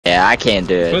Yeah, I can't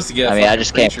do I'm it. supposed to get I mean, I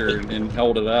just can't. and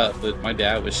held it up, but my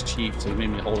dad was cheap, so he made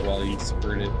me hold it while he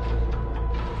screwed it.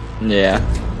 Yeah.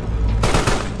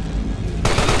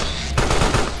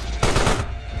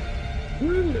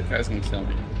 Woo, that guy's gonna kill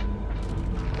me.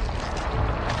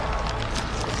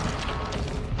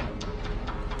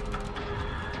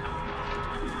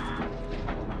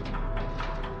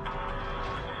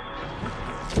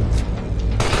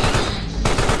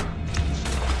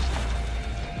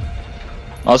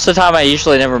 Most of the time, I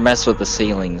usually never mess with the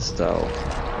ceilings, though.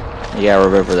 You gotta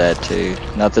remember that too.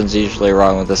 Nothing's usually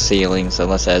wrong with the ceilings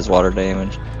unless it has water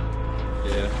damage.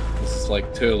 Yeah, this is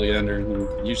like totally under,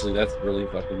 and usually that's really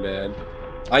fucking bad.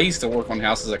 I used to work on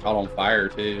houses that caught on fire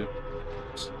too.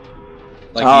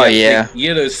 Like, oh yeah. You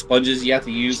get those sponges you have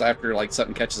to use after like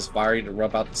something catches fire to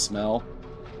rub out the smell.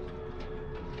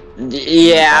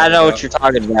 Yeah, I know what you're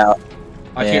talking about.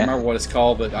 I can't remember what it's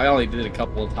called, but I only did it a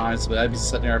couple of times. But I'd be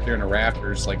sitting there up there in the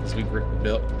rafters, like as we ripped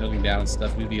the building down and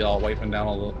stuff. We'd be all wiping down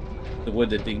all the wood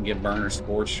that didn't get burned or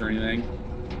scorched or anything.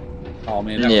 Oh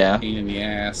man, that was a pain in the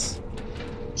ass.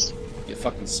 Get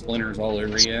fucking splinters all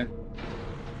over you.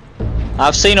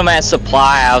 I've seen them at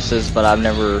supply houses, but I've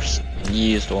never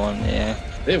used one. Yeah.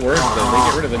 They work though. They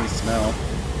get rid of any smell.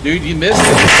 Dude, you missed it.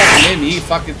 You fucking made me eat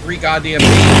fucking 3 goddamn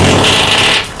beans.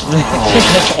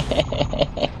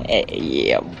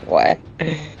 Yeah, boy.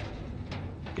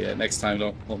 Yeah, next time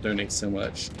don't donate so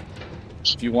much.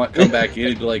 If you want, come back in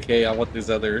and be like, hey, I want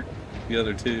the other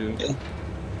 2.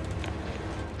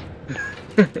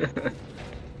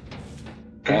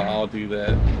 I'll do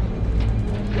that.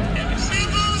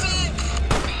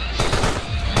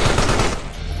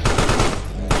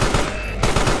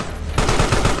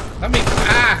 I mean,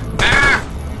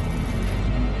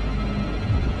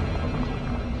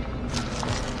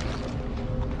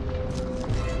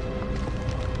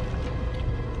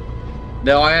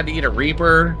 No, I had to eat a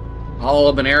Reaper,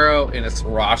 Hollow Habanero, and a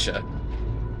Sriracha.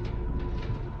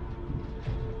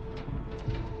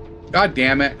 God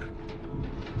damn it.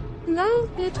 No,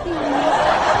 it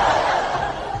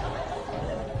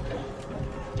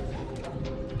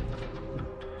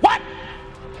What?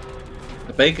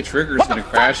 The bacon trigger is gonna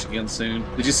crash again soon.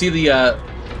 Did you see the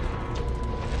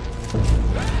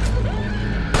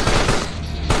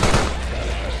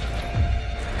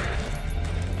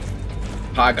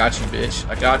I got you, bitch.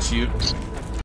 I got you.